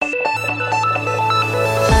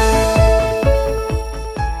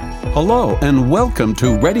Hello and welcome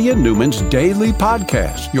to Reddy and Newman's Daily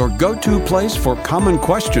Podcast, your go-to place for common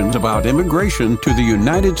questions about immigration to the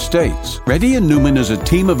United States. Reddy and Newman is a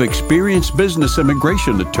team of experienced business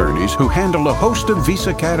immigration attorneys who handle a host of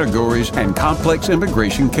visa categories and complex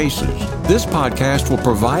immigration cases. This podcast will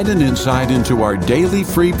provide an insight into our daily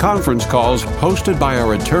free conference calls hosted by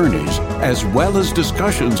our attorneys, as well as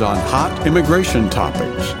discussions on hot immigration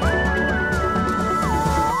topics.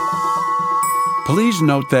 Please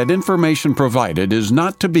note that information provided is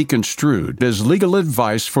not to be construed as legal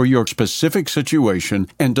advice for your specific situation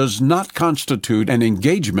and does not constitute an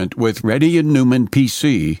engagement with Reddy and Newman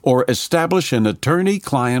PC or establish an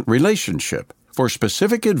attorney-client relationship. For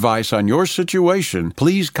specific advice on your situation,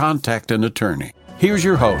 please contact an attorney. Here's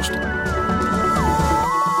your host.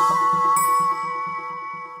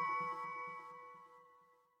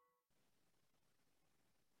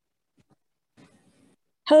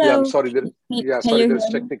 Hello. Yeah, I'm sorry. There's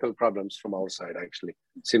technical problems from our side, actually.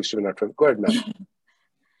 Seems to be not true. Go ahead, ma'am.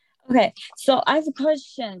 Okay, so I have a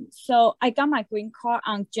question. So I got my green card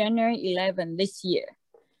on January 11 this year.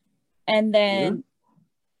 And then,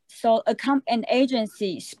 so an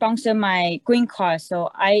agency sponsored my green card. So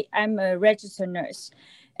I'm a registered nurse.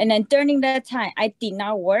 And then during that time, I did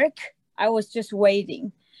not work. I was just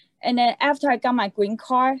waiting. And then after I got my green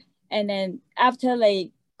card, and then after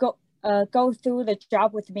they go through the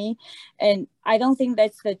job with me, and I don't think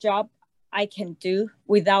that's the job I can do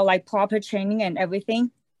without like proper training and everything.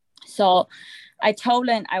 So I told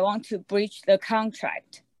them I want to breach the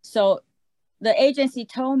contract. So the agency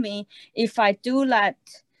told me if I do that,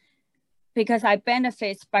 because I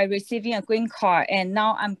benefit by receiving a green card, and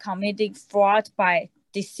now I'm committing fraud by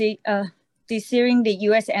deceiving the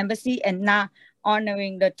U.S. Embassy and not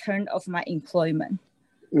honoring the term of my employment.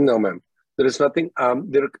 No, ma'am. There is nothing.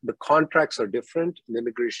 The contracts are different. And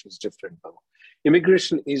immigration is different, though.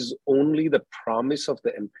 Immigration is only the promise of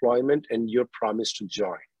the employment and your promise to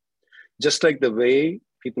join. Just like the way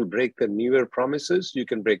people break their New Year promises, you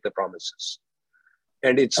can break the promises.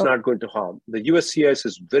 And it's not going to harm. The USCIS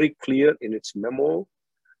is very clear in its memo,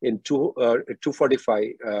 in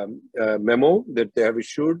 245 memo that they have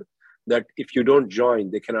issued, that if you don't join,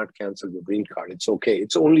 they cannot cancel your green card. It's okay.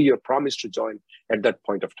 It's only your promise to join at that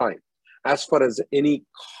point of time. As far as any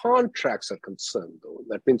contracts are concerned, though,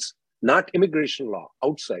 that means not immigration law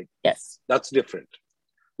outside. Yes. That's different.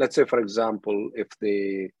 Let's say, for example, if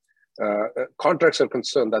the contracts are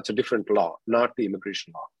concerned, that's a different law, not the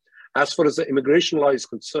immigration law. As far as the immigration law is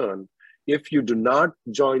concerned, if you do not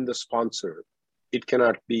join the sponsor, it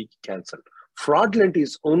cannot be canceled. Fraudulent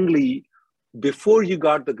is only before you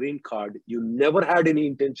got the green card, you never had any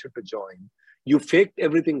intention to join. You faked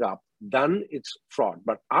everything up, then it's fraud.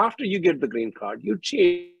 But after you get the green card, you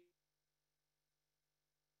change.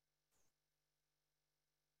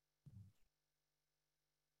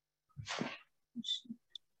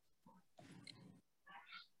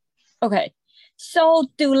 Okay. So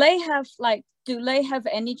do they have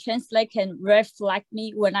any chance they can red flag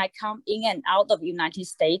me when I come in and out of the United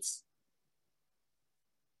States?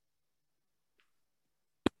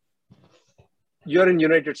 You're in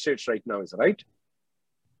United States right now, is that right?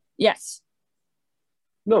 Yes.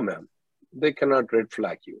 No, ma'am. They cannot red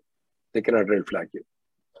flag you. They cannot red flag you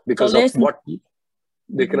because of what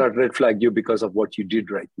they cannot red flag you because of what you did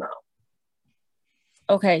right now.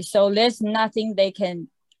 Okay, so there's nothing they can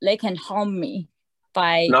harm me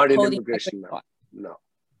by not in immigration, ma'am. No.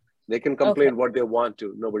 They can complain what they want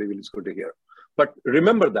to. Nobody will is going to hear. But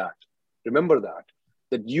remember that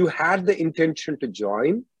you had the intention to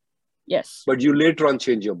join. Yes. But you later on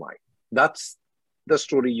change your mind. That's the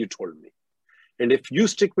story you told me. And if you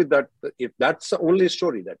stick with that, if that's the only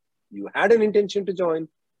story that you had an intention to join,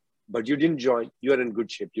 but you didn't join, you are in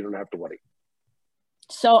good shape. You don't have to worry.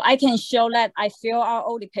 So I can show that I fill out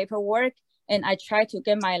all the paperwork and I try to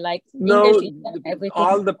get my everything.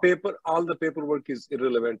 All the paperwork is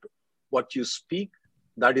irrelevant. What you speak,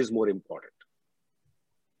 that is more important.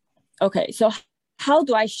 Okay, so how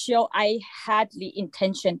do I show I had the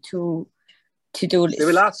intention to do this? They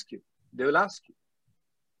will ask you.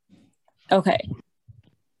 Okay.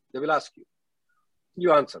 They will ask you.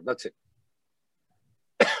 You answer. That's it.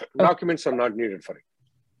 Documents are not needed for it.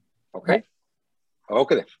 Okay?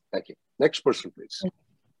 Okay then. Thank you. Next person, please.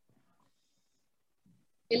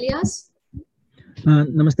 Elias?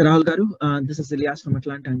 Namaste, Rahul Garu. This is Elias from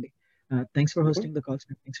Atlanta. Thanks for hosting the call.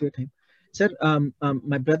 Thanks for your time. Sir,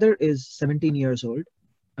 my brother is 17 years old.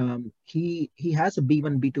 He has a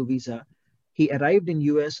B1, B2 visa. He arrived in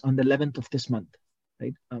US on the 11th of this month,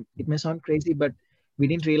 right? It may sound crazy, but we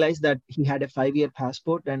didn't realize that he had a 5-year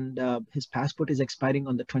passport and his passport is expiring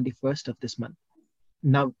on the 21st of this month.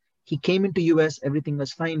 Now, he came into US, everything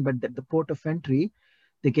was fine, but at the port of entry,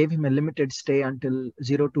 they gave him a limited stay until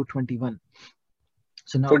 02/21.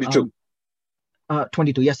 So now 22.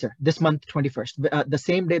 22, yes, sir. This month, 21st, the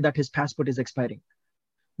same day that his passport is expiring.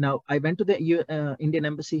 Now, I went to the Indian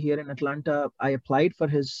Embassy here in Atlanta. I applied for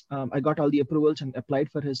his, I got all the approvals and applied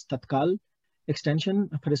for his Tatkal extension,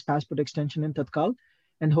 for his passport extension in Tatkal,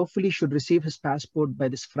 and hopefully should receive his passport by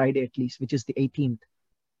this Friday at least, which is the 18th.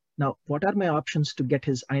 Now, what are my options to get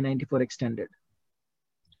his I-94 extended?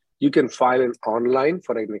 You can file it online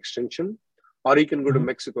for an extension, or you can go to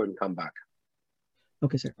Mexico and come back.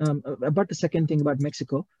 Okay, sir. About the second thing about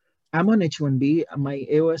Mexico, I'm on H-1B. My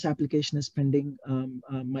AOS application is pending.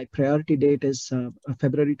 My priority date is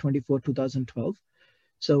February 24, 2012.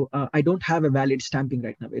 So I don't have a valid stamping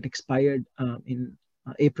right now. It expired in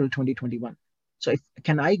April 2021. So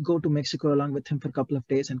can I go to Mexico along with him for a couple of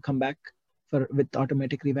days and come back with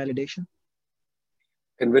automatic revalidation?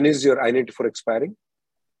 And when is your I-94 expiring?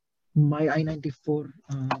 My I-94,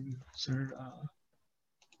 sir,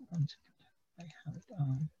 one second. I have it.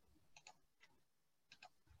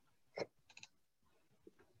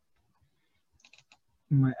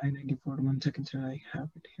 My I-94, 1 second, sir. I have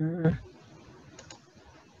it here.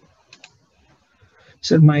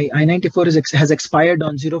 So my I-94 has expired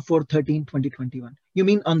on 04/13/2021. You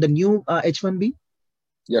mean on the new H-1B?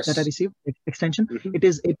 Yes. That I received extension? It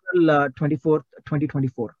is April 24th,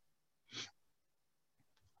 2024.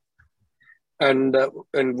 And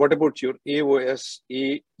what about your AOS,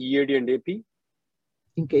 EAD, and AP?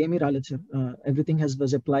 Everything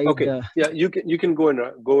was applied. Okay. Yeah, you can go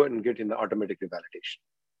and get in the automatic revalidation.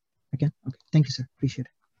 Okay. Thank you, sir. Appreciate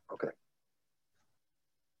it. Okay.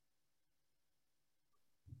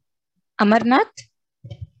 Amarnath?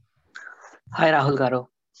 Hi, Rahul Garu.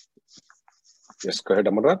 Yes, go ahead,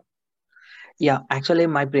 Amarnath. Yeah, actually,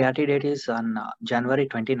 my priority date is on January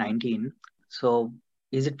 2019. So,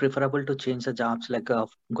 is it preferable to change the jobs, like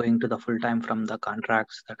going to the full-time from the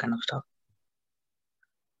contracts, that kind of stuff?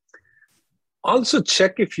 Also,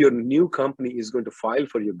 check if your new company is going to file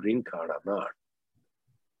for your green card or not.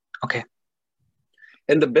 Okay.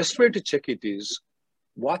 And the best way to check it is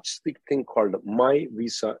watch the thing called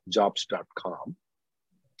myvisajobs.com.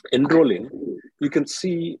 Enroll in. You can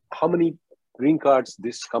see how many green cards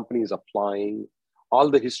this company is applying.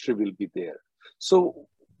 All the history will be there. So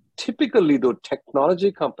typically, though,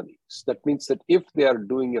 technology companies, that means that if they are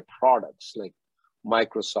doing a products like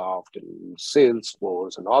Microsoft and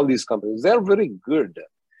Salesforce and all these companies, they're very good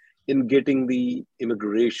in getting the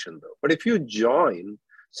immigration, though. But if you join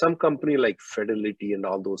some company like Fidelity and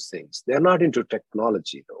all those things, they're not into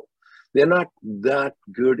technology, though. They're not that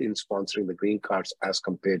good in sponsoring the green cards as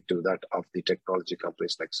compared to that of the technology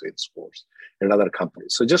companies like Salesforce and other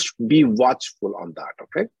companies. So just be watchful on that,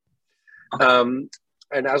 okay?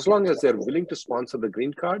 And as long as they're willing to sponsor the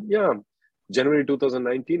green card, yeah, January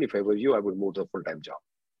 2019, if I were you, I would move to a full-time job.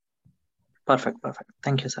 Perfect.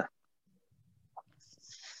 Thank you, sir.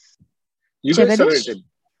 You guys are at a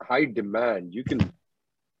high demand. You can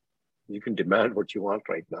demand what you want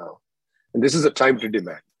right now. And this is a time to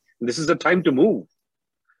demand. And this is a time to move,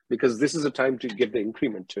 because this is a time to get the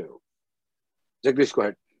increment too. Jagdish, go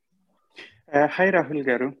ahead. Hi, Rahul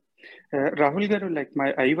Garu. Rahul Garu, like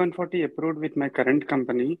my I-140 approved with my current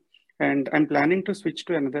company, and I'm planning to switch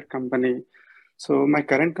to another company. So my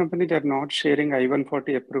current company, they're not sharing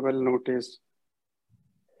I-140 approval notice.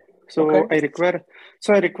 So okay. I require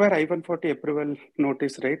I-140 approval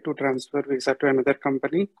notice, right, to transfer visa to another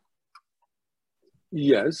company?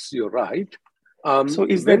 Yes, you're right. So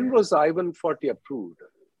when was I-140 approved?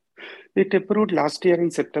 It approved last year in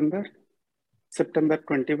September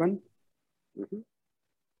 21. Mm-hmm.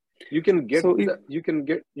 You can get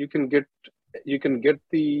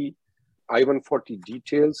the I-140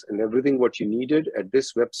 details and everything what you needed at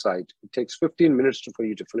this website. It takes 15 minutes for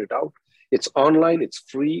you to fill it out. It's online, it's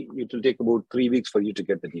free. It will take about 3 weeks for you to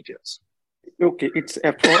get the details. Okay, it's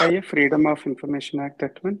FOIA, Freedom of Information Act,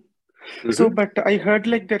 that one. Mm-hmm. So, but I heard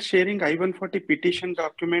like they're sharing I-140 petition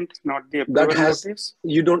document, not the approval notice.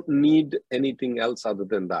 You don't need anything else other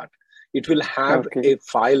than that. It will have a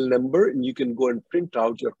file number, and you can go and print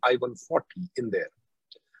out your I-140 in there.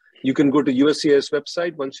 You can go to USCIS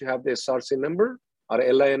website. Once you have the SRC number or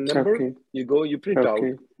LIN number, you go, you print out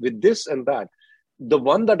with this and that. The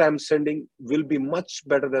one that I'm sending will be much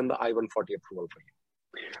better than the I-140 approval for you.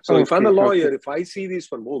 So if I'm a lawyer, if I see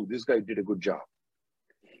this one, oh, this guy did a good job.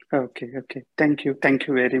 Okay. Thank you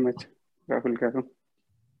very much, Rahul Garu.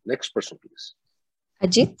 Next person, please.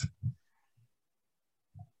 Ajit.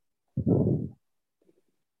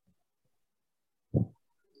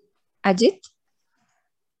 Ajit.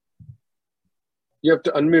 You have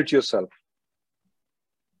to unmute yourself.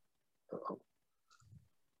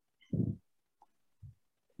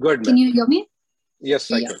 Go ahead, Can you hear me?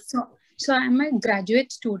 Yes, I can. So I'm a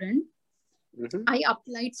graduate student. Mm-hmm. I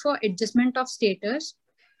applied for adjustment of status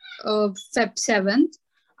Feb 7th.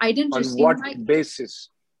 I didn't receive On what my basis?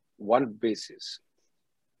 What basis?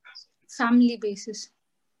 family basis.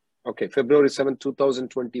 Okay, February 7th,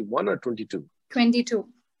 2021 or 22? 22.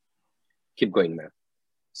 Keep going, ma'am.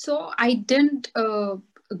 So I didn't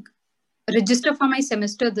register for my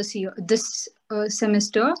semester this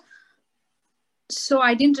semester. So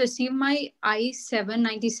I didn't receive my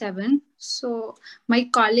I-797. So my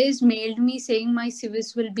college mailed me saying my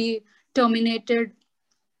civis will be terminated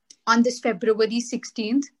on this February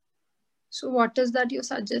 16th. So what is that you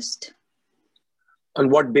suggest? On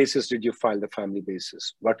what basis did you file the family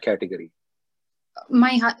basis? What category?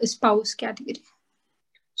 My spouse category.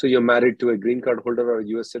 So you're married to a green card holder or a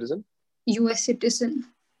US citizen? US citizen.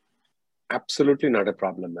 Absolutely not a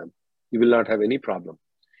problem, ma'am. You will not have any problem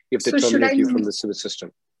if they terminate you from the civil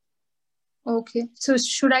system. Okay. So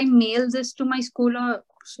should I mail this to my school or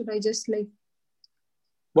should I just like...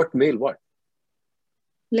 What mail? What?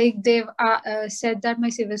 Like they've said that my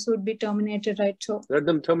civis would be terminated, right? So let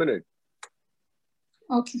them terminate.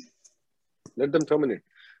 Okay. Let them terminate.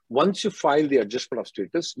 Once you file the adjustment of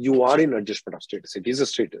status, you are in adjustment of status. It is a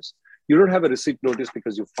status. You don't have a receipt notice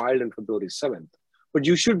because you filed on February 7th, but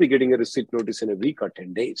you should be getting a receipt notice in a week or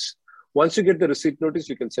 10 days. Once you get the receipt notice,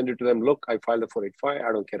 you can send it to them. Look, I filed a 485.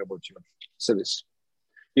 I don't care about your civis.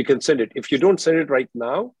 You can send it. If you don't send it right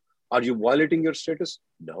now, are you violating your status?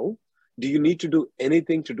 No. Do you need to do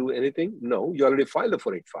anything to do anything? No. You already filed the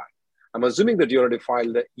 485. I'm assuming that you already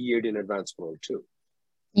filed the E-8 in advance parole too.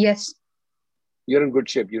 Yes. You're in good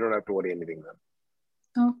shape. You don't have to worry anything,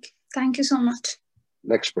 ma'am. Okay. Thank you so much.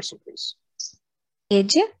 Next person, please.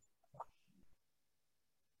 AJ?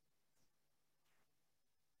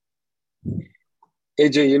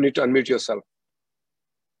 AJ, you need to unmute yourself.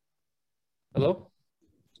 Hello?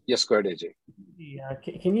 Yes, go ahead, AJ. Yeah,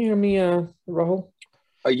 can you hear me, Rahul?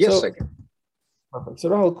 Yes, I can. Perfect. So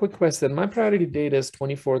Rahul, quick question. My priority date is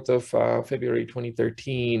 24th of February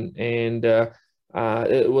 2013, and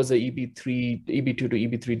it was a EB2 to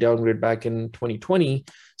EB3 downgrade back in 2020.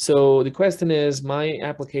 So the question is, my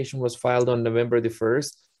application was filed on November the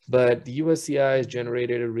 1st, but the USCI has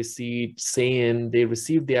generated a receipt saying they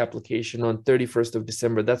received the application on 31st of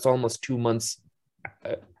December. That's almost 2 months,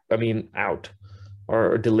 out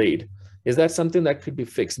or delayed. Is that something that could be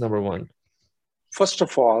fixed, number one? First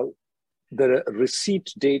of all, the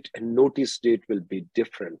receipt date and notice date will be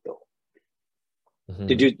different though.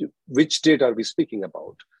 Mm-hmm. Which date are we speaking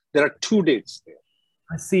about? There are 2 dates there.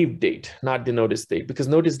 Received date, not the notice date, because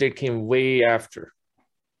notice date came way after.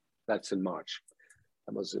 That's in March,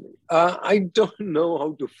 I'm assuming. I don't know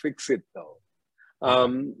how to fix it though,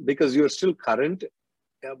 because you're still current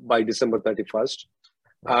by December 31st,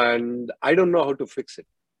 and I don't know how to fix it.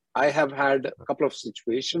 I have had a couple of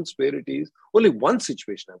situations where it is, only one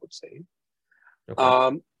situation I would say.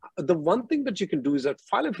 Okay. The one thing that you can do is that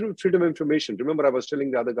file a freedom of information. Remember I was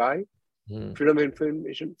telling the other guy, freedom of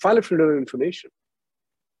information, file a freedom of information.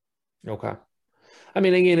 Okay. I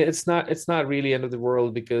mean, again, it's not really end of the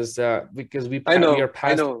world because we are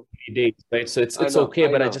past dates, right? So it's okay,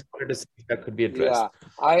 but I just wanted to see if that could be addressed.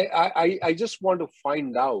 Yeah, I just want to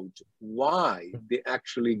find out why they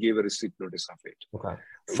actually gave a receipt notice of it. Okay.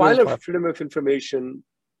 File a freedom of information,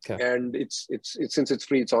 and it's since it's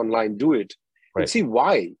free, it's online. Do it and see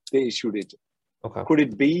why they issued it. Okay. Could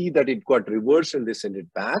it be that it got reversed and they sent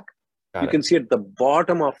it back? You can see at the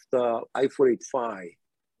bottom of the I-485.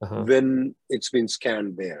 When it's been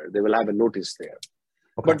scanned there, they will have a notice there.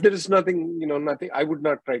 Okay. But there is nothing, nothing. I would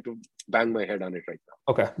not try to bang my head on it right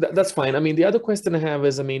now. Okay, that's fine. I mean, the other question I have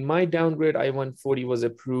is, my downgrade I-140 was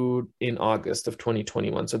approved in August of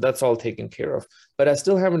 2021. So that's all taken care of. But I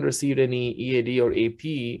still haven't received any EAD or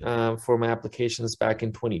AP for my applications back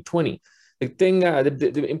in 2020. The thing,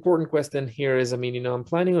 the important question here is, I'm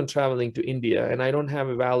planning on traveling to India and I don't have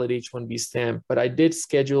a valid H-1B stamp, but I did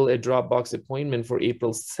schedule a Dropbox appointment for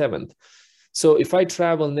April 7th. So if I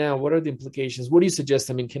travel now, what are the implications? What do you suggest?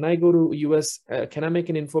 Can I go to US? Can I make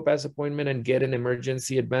an InfoPass appointment and get an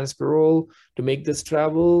emergency advance parole to make this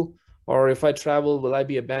travel? Or if I travel, will I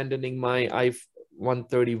be abandoning my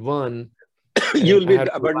I-131? You'll be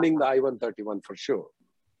abandoning the I-131 for sure.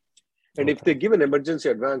 And if they give an emergency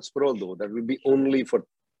advance parole, though, that will be only for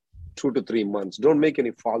 2 to 3 months. Don't make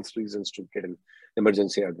any false reasons to get an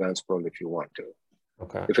emergency advance parole if you want to.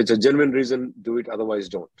 Okay. If it's a genuine reason, do it. Otherwise,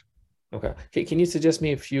 don't. Okay. Can you suggest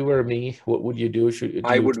me if you were me, what would you do?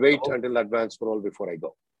 I would wait until advance parole before I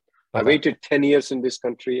go. I waited 10 years in this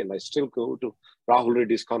country and I still go to Rahul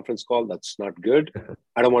Reddy's conference call. That's not good.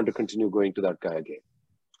 I don't want to continue going to that guy again.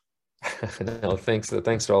 No, thanks.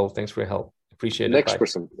 Thanks, Rahul. Thanks for your help. Appreciate it. Next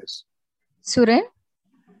person, please. Suren?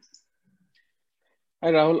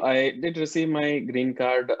 Hi, Rahul. I did receive my green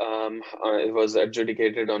card. It was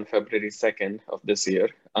adjudicated on February 2nd of this year.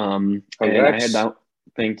 And I had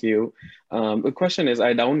thank you. The question is,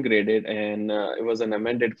 I downgraded and it was an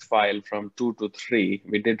amended file from 2 to 3.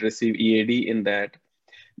 We did receive EAD in that.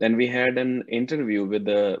 Then we had an interview with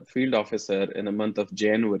the field officer in the month of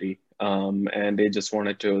January. And they just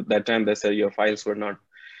wanted to, that time they said your files we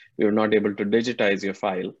were not able to digitize your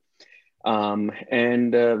file.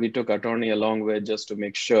 And we took attorney along with just to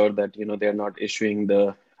make sure that, they're not issuing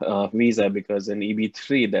the visa, because in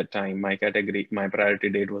EB3 that time, my priority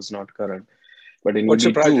date was not current. But in what's EB2,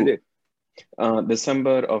 your priority date?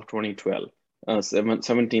 December of 2012,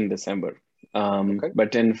 17 December. Okay.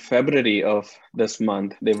 But in February of this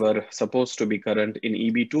month, they were supposed to be current in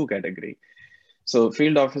EB2 category. So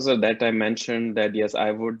field officer that time mentioned that, yes, I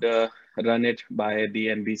would run it by the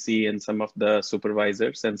NBC and some of the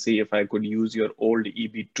supervisors and see if I could use your old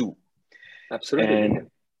EB2. Absolutely. And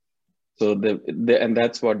so and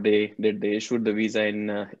that's what they did. They issued the visa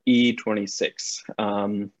in E26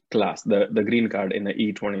 class, the green card in the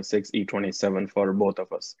E26, E27 for both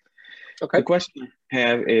of us. Okay. The question I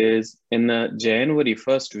have is, in January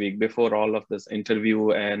first week, before all of this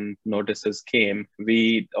interview and notices came,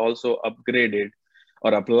 we also upgraded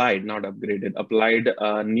or applied, not upgraded, applied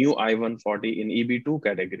a new I-140 in EB2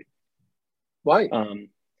 category. Why?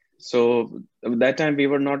 So that time we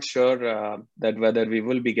were not sure that whether we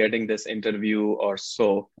will be getting this interview or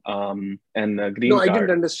so. And green card. I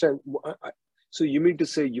didn't understand. So you mean to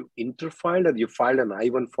say you interfiled or you filed an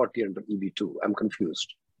I-140 under EB2? I'm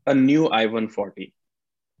confused. A new I-140.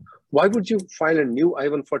 Why would you file a new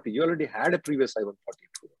I-140? You already had a previous I-140.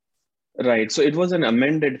 Right. So it was an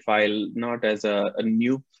amended file, not as a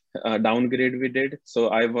new downgrade we did. So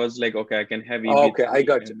I was like, okay, I can have EB3. Okay,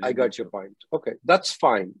 I got your point. Okay, that's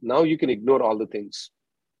fine. Now you can ignore all the things.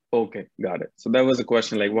 Okay, got it. So that was a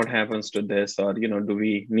question, like what happens to this, or do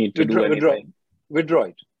we need to do anything? Withdraw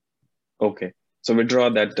it. Okay. So withdraw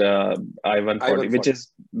that I-140,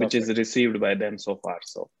 which is received by them so far.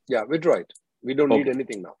 So yeah, withdraw it. We don't need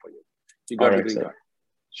anything now for you. You got the green card.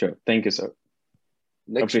 Sure. Thank you, sir.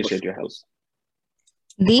 Next Appreciate your help.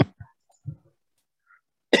 Deep.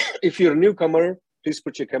 If you're a newcomer, please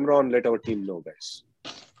put your camera on. Let our team know, guys.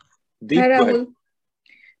 Deep, Hi, go ahead. Rahul.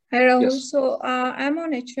 Hi, Rahul. Yes. So I'm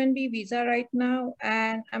on H-1B visa right now,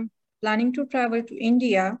 and I'm planning to travel to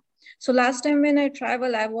India. So last time when I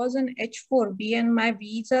traveled, I was on H-4B, and my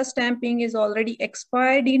visa stamping is already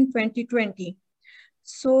expired in 2020.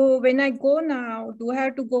 So when I go now, do I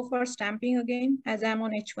have to go for stamping again, as I'm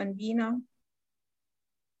on H-1B now?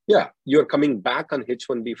 Yeah, you're coming back on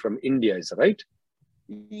H-1B from India, is that right?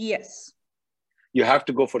 Yes. You have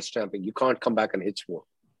to go for stamping. You can't come back on H-4.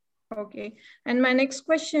 Okay. And my next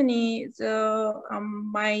question is,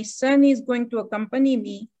 my son is going to accompany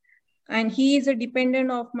me, and he is a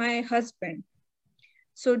dependent of my husband.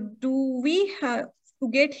 So do we have to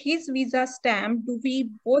get his visa stamp? Do we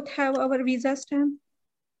both have our visa stamp?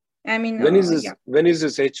 I mean, when is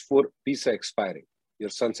his H-4 visa expiring? Your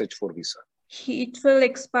son's H-4 visa? It will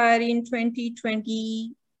expire in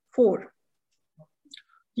 2024.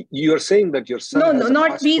 You're saying that your son No, has a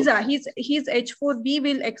not passport. visa. His H-4B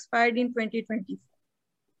will expire in 2024.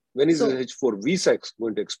 When is his H-4 visa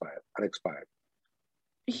going to expire, unexpired?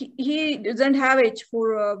 He doesn't have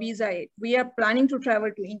H-4 visa yet. We are planning to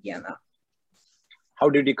travel to India now. How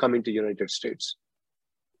did he come into United States?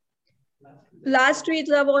 Last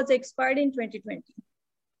visa was expired in 2020.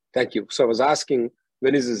 Thank you. So I was asking,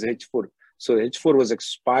 when is his H-4? So H-4 was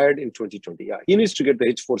expired in 2020. Yeah, he needs to get the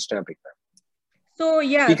H-4 stamping now. So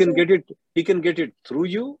yeah, he can get it. He can get it through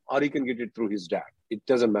you, or he can get it through his dad. It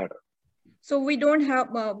doesn't matter. So we don't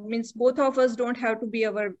have means both of us don't have to be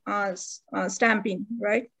our stamping,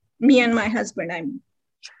 right? Me and my husband. I mean,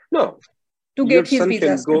 no. To get his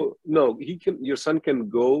visa. He can. Your son can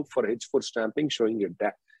go for H-4 stamping,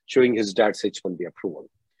 showing his dad's H-1B approval.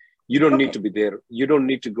 You don't need to be there. You don't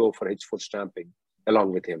need to go for H-4 stamping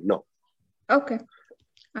along with him. No. Okay.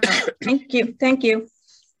 Thank you. Thank you.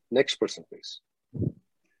 Next person, please.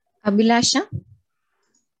 Abhilasha.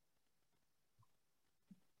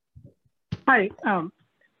 Hi.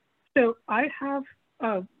 So I have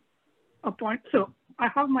a point. So I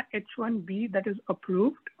have my H-1B that is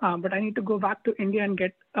approved, but I need to go back to India and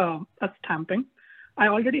get a stamping. I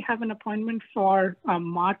already have an appointment for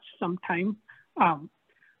March sometime.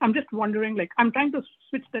 I'm just wondering, like, I'm trying to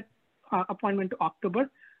switch that appointment to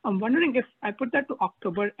October. I'm wondering if I put that to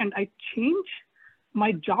October and I change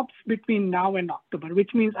my jobs between now and October,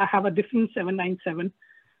 which means I have a different 797.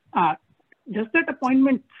 Does that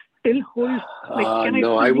appointment still hold? Like,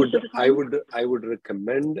 no, I would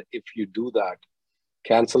recommend, if you do that,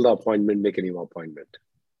 cancel the appointment, make a new appointment.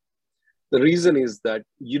 The reason is that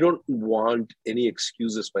you don't want any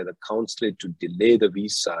excuses by the consulate to delay the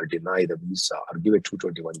visa or deny the visa or give a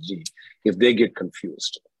 221G if they get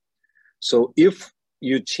confused. So if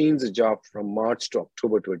you change the job from March to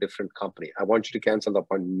October to a different company, I want you to cancel the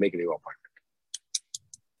appointment, make a new appointment.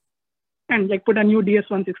 And like put a new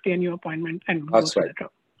DS-160, a new appointment. And that's right.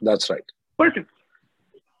 That's right. Perfect.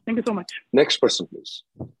 Thank you so much. Next person, please.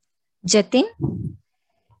 Jatin.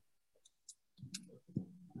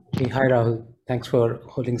 Hey, hi, Rahul. Thanks for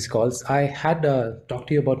holding these calls. I had talked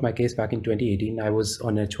to you about my case back in 2018. I was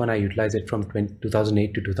on H1. I utilized it from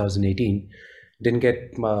 2008 to 2018. Didn't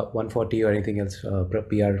get 140 or anything else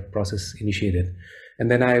PR process initiated. And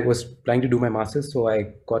then I was planning to do my master's, so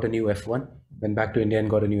I got a new F1, went back to India and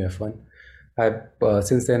got a new F1.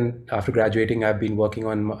 Since then, after graduating, I've been working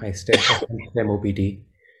on my STEM OPT.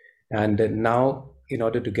 And now, in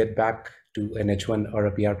order to get back to an H1 or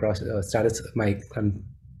a PR process status,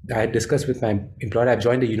 I had discussed with my employer. I've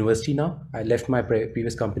joined a university now. I left my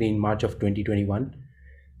previous company in March of 2021,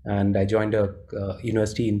 and I joined a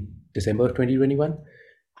university in December of 2021.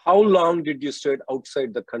 How long did you stay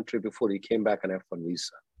outside the country before you came back on F1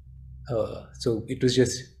 visa? So it was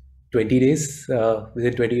just 20 days.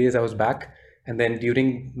 Within 20 days, I was back. And then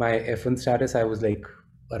during my F1 status, I was like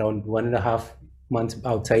around 1.5 months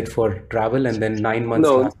outside for travel, and then 9 months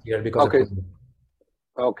last year because of COVID.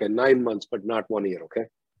 Okay, 9 months, but not 1 year, okay?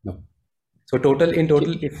 No. So in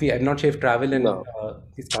total, if I'm not sure if travel and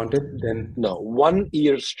is counted, then... No, 1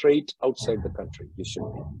 year straight outside the country, you should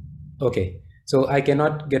be. Okay. So I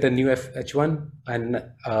cannot get a new H1, and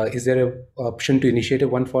is there an option to initiate a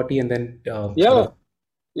 140 and then...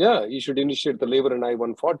 Yeah, you should initiate the labor and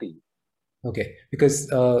I-140. Okay, because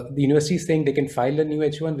the university is saying they can file a new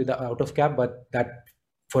H1 with the out of cap, but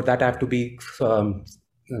for that I have to be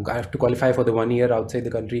I have to qualify for the 1 year outside the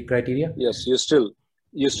country criteria. Yes, you still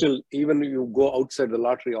even if you go outside the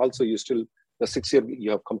lottery, also the 6 year you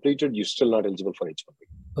have completed, you're still not eligible for H1B.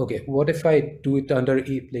 Okay, what if I do it under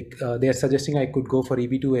they are suggesting I could go for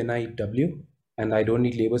EB2 NIW, and I don't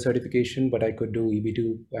need labor certification, but I could do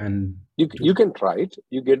EB2 and you can try it.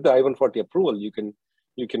 You get the I-140 approval, you can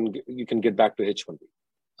get back to H1B.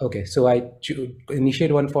 Okay, so I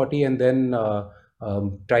initiate 140 and then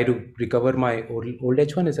try to recover my old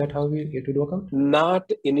H1. Is that how it would work out?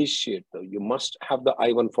 Not initiate though. You must have the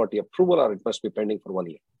I-140 approval, or it must be pending for 1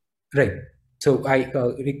 year. Right. So I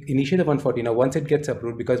initiate the 140. Now, once it gets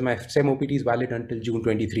approved, because my STEM OPT is valid until June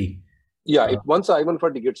 23. Yeah, once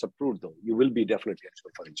I-140 gets approved though, you will be definitely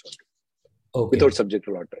eligible for H1B. Okay. Without subject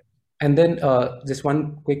to lottery. And then just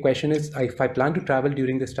one quick question is, if I plan to travel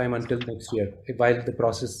during this time until next year, while the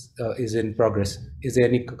process is in progress,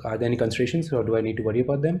 are there any considerations, or do I need to worry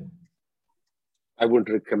about them? I would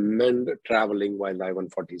recommend traveling while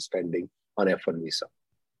I-140 is pending on F1 visa.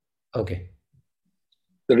 Okay.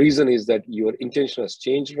 The reason is that your intention has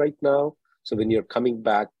changed right now. So when you're coming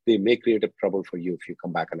back, they may create a trouble for you if you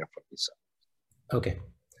come back on F1 visa. Okay.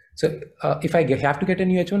 So if I have to get a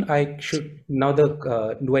new H1, I should now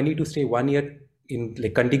do I need to stay 1 year in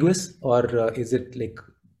contiguous, or is it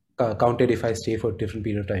counted if I stay for a different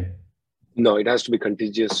period of time? No, it has to be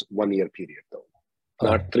contiguous 1 year period though,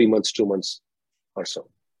 not 3 months, 2 months or so.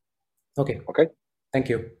 Okay. Okay. Thank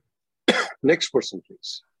you. Next person,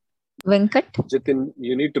 please. Venkat. Jatin,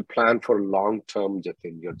 you need to plan for long term,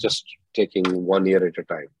 Jatin. You're just taking 1 year at a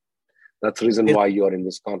time. That's the reason why you are in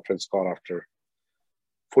this conference call after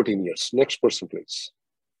 14 years. Next person, please.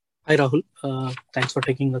 Hi, Rahul. Thanks for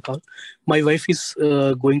taking the call. My wife is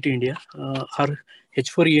going to India. Her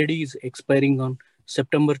H4 EAD is expiring on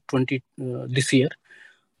September 20 this year.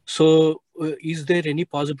 So is there any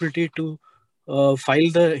possibility to file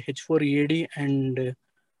the H4 EAD and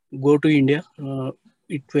go to India?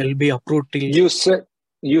 It will be approved till... You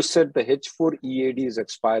said the H4 EAD is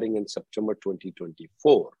expiring in September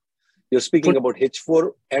 2024. You're speaking about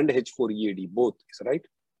H4 and H4 EAD, both, is right?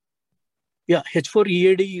 Yeah, H4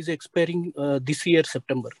 EAD is expiring this year,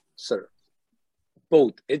 September. Sir,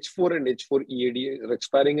 both H4 and H4 EAD are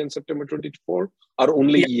expiring in September 2024, or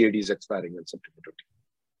only EAD is expiring in September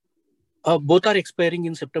 2024? Both are expiring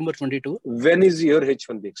in September 22. When is your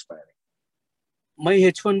H1B expiring? My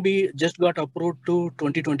H1B just got approved to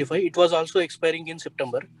 2025. It was also expiring in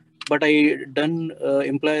September, but I done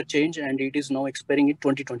employer change and it is now expiring in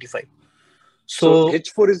 2025. So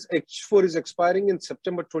H4 is expiring in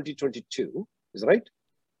September 2022, is right?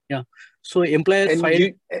 Yeah. So employer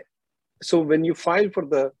filed. So when you file for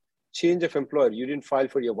the change of employer, you didn't file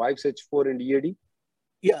for your wife's H4 and EAD?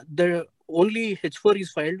 Yeah, the only H4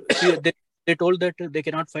 is filed. They told that they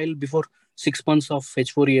cannot file before 6 months of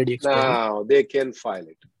H4 EAD expiry. No, they can file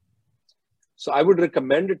it. So I would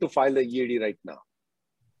recommend it to file the EAD right now.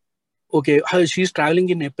 Okay, she's traveling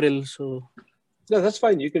in April, so. No, that's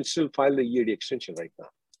fine. You can still file the EAD extension right now.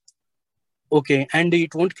 Okay, and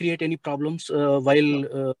it won't create any problems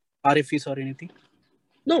while RFEs or anything?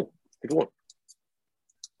 No, it won't.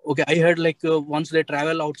 Okay, I heard like once they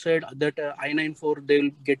travel outside that I-94,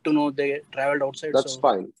 they'll get to know they traveled outside. That's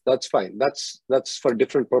fine. That's fine. That's for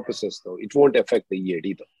different purposes though. It won't affect the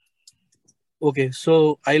EAD though. Okay,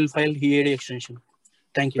 so I'll file EAD extension.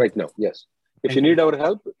 Thank you. Right now, yes. If you need our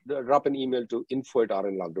help, drop an email to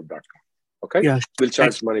info@rnlawgroup.com. Okay? Yeah. We'll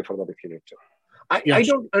charge money for that if you need to. I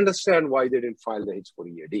don't understand why they didn't file the H4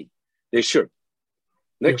 EAD. They should.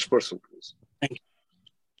 Next person, please. Thank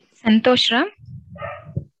you. Santosh Ram.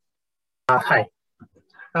 Hi.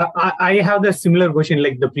 I have the similar question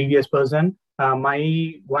like the previous person.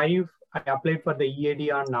 My wife, I applied for the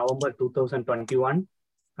EAD on November 2021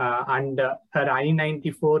 and her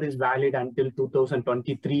I-94 is valid until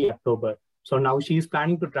 2023 October. So now she is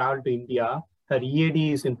planning to travel to India. Her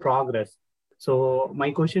EAD is in progress. So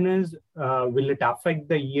my question is, will it affect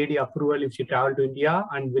the EAD approval if she travel to India,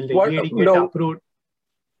 and will the EAD get approved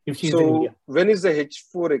if she is in India? When is the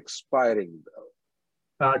H4 expiring?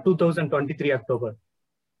 2023 October.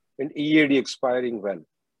 And EAD expiring when?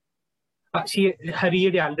 Her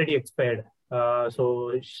EAD already expired.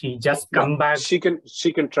 So she just come back. She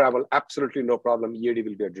can travel. Absolutely no problem. EAD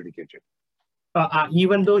will be adjudicated.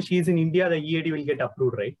 Even though she is in India, the EAD will get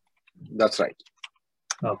approved, right? That's right.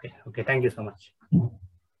 Okay. Thank you so much.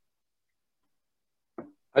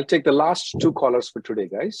 I'll take the last two callers for today,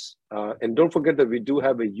 guys. And don't forget that we do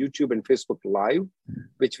have a YouTube and Facebook Live,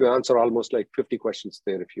 which we answer almost like 50 questions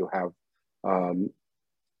there if you have.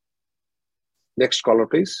 Next caller,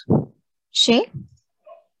 please. Shay.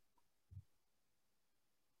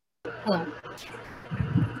 Hello.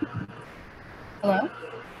 Hello?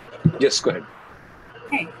 Yes, go ahead.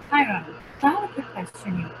 Hey, hi, Ron. I have a quick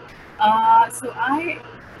question here. So I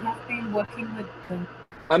have been working with the...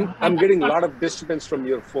 I'm getting a lot of disturbance from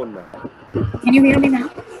your phone now. Can you hear me now?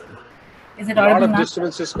 Is it audible now? A lot of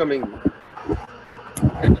disturbance is coming.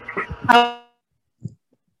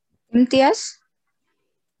 Imtiaz?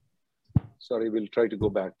 Sorry, we'll try to go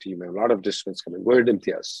back to you, man. A lot of disturbance coming. Go ahead,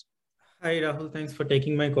 Imtiaz. Hi, Rahul. Thanks for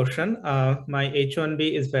taking my question. My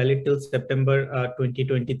H-1B is valid till September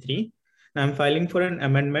 2023. I'm filing for an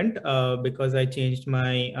amendment because I changed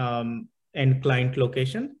my end client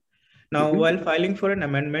location. Now, while filing for an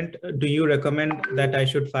amendment, do you recommend that I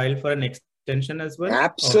should file for an extension as well?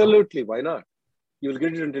 Absolutely. Why not? You will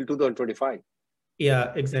get it until 2025.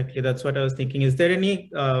 Yeah, exactly. That's what I was thinking. Is there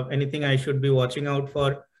anything I should be watching out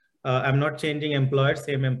for? I'm not changing employer,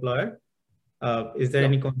 same employer. Is there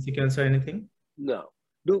any consequence or anything? No.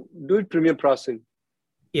 Do it premium processing.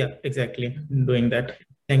 Yeah, exactly. I'm doing that.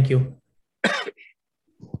 Thank you.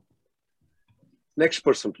 Next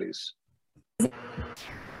person, please.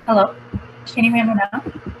 Hello. Can you hear me now?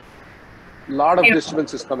 A lot of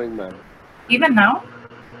disturbance is coming, man. Even now?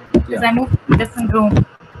 Because I moved to a different room.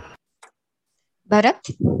 Bharat?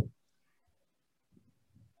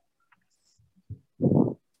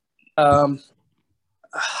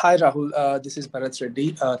 Hi, Rahul. This is Bharat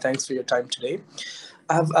Reddy. Thanks for your time today.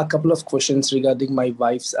 I have a couple of questions regarding my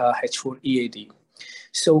wife's H4 EAD.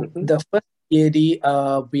 So the first EAD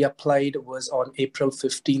we applied was on April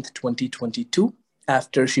 15th, 2022,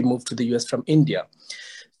 after she moved to the US from India.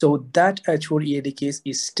 So that H4 EAD case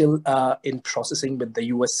is still in processing with the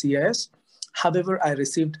USCIS. However, I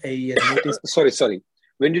received a notice. Sorry.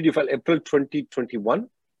 When did you file? April 2021?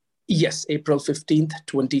 Yes, April 15th,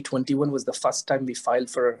 2021 was the first time we filed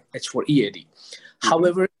for H4 EAD.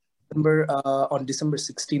 However, on December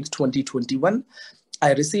 16th, 2021,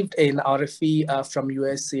 I received an RFE from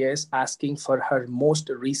USCIS asking for her most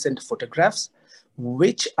recent photographs,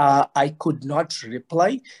 which I could not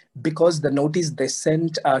reply because the notice they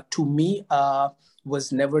sent to me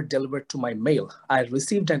was never delivered to my mail. I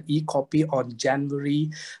received an e-copy on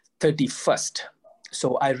January 31st.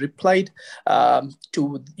 So I replied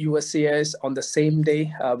to USCIS on the same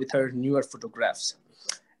day with her newer photographs.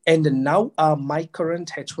 And now my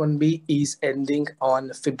current H-1B is ending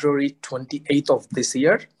on February 28th of this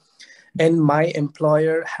year. And my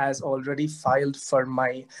employer has already filed for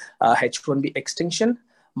my H-1B extension,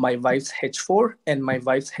 my wife's H-4 and my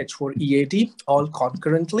wife's H-4 EAD all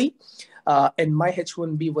concurrently. And my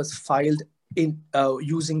H-1B was filed in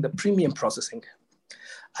using the premium processing.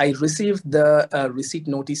 I received the receipt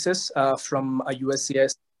notices from a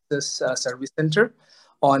USCIS service center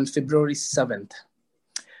on February 7th.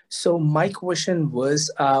 So my question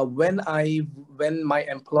was, when my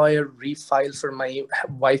employer refiled for my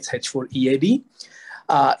wife's H4 EAD,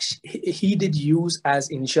 he did use as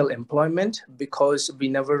initial employment because we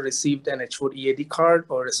never received an H4 EAD card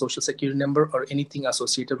or a social security number or anything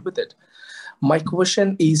associated with it. My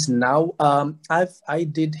question is now, I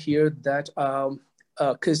did hear that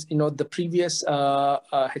because the previous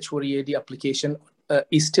H4 EAD application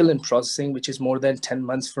is still in processing, which is more than 10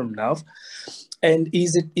 months from now. And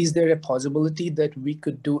is there a possibility that we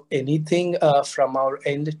could do anything from our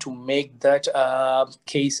end to make that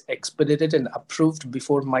case expedited and approved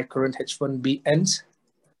before my current H1B ends?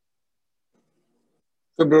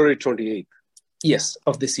 February 28th. Yes,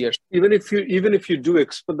 of this year. Even if you do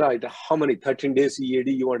expedite, how many 13 days EAD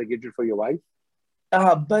you want to get it for your wife?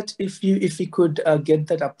 But if we could get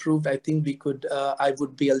that approved, I think we could. I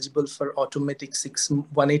would be eligible for automatic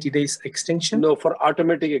 180 days extension. No, for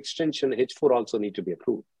automatic extension, H4 also need to be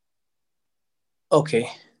approved. Okay.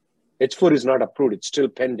 H4 is not approved; it's still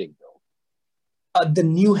pending, though. The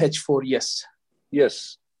new H4, yes.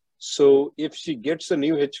 Yes. So if she gets a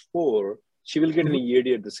new H4, she will get an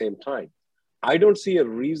EAD at the same time. I don't see a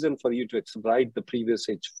reason for you to expedite the previous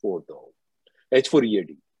H4, though. H4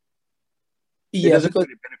 EAD. Yeah, because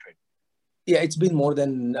it's been more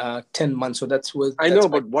than 10 months, so that's what I know.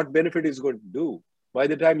 But what benefit is going to do? By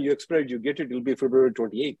the time you expedite, you get it. It'll be February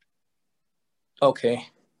 28th. Okay.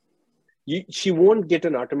 She won't get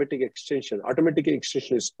an automatic extension. Automatic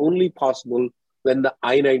extension is only possible when the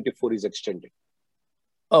I-94 is extended.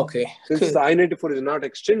 Okay. Since the I-94 is not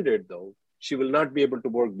extended, though, she will not be able to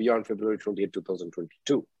work beyond February 28,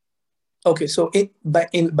 2022. Okay, so by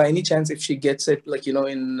any chance, if she gets it,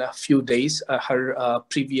 in a few days, her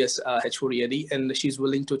previous H4 EAD, and she's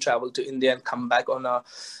willing to travel to India and come back on a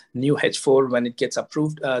new H4 when it gets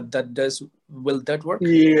approved, will that work?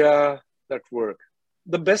 Yeah, that work.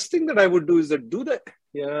 The best thing that I would do is that do that.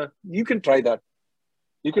 Yeah, you can try that.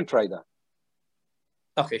 You can try that.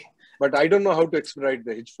 Okay. But I don't know how to expedite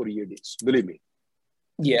the H4 EADs, believe me.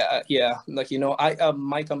 Yeah.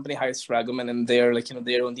 My company hires Dragoman, and they're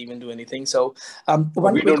they don't even do anything. So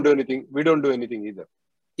we don't do anything. We don't do anything either.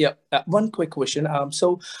 Yeah. One quick question.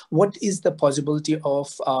 So what is the possibility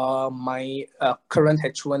of my current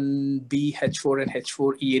H1B, H4, and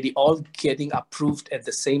H4 EAD all getting approved at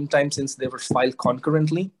the same time since they were filed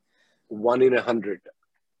concurrently? 1 in 100.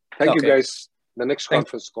 Thank you, guys. The next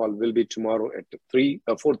conference call will be tomorrow at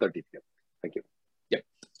 4:30 p.m. Thank you.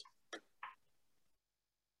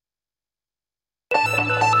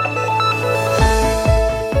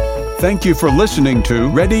 Thank you for listening to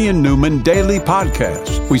Reddy and Newman Daily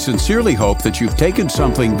Podcast. We sincerely hope that you've taken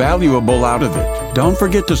something valuable out of it. Don't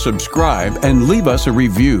forget to subscribe and leave us a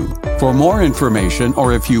review. For more information,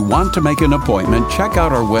 or if you want to make an appointment, check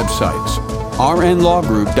out our websites,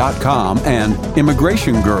 rnlawgroup.com and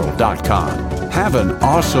immigrationgirl.com. Have an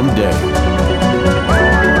awesome day.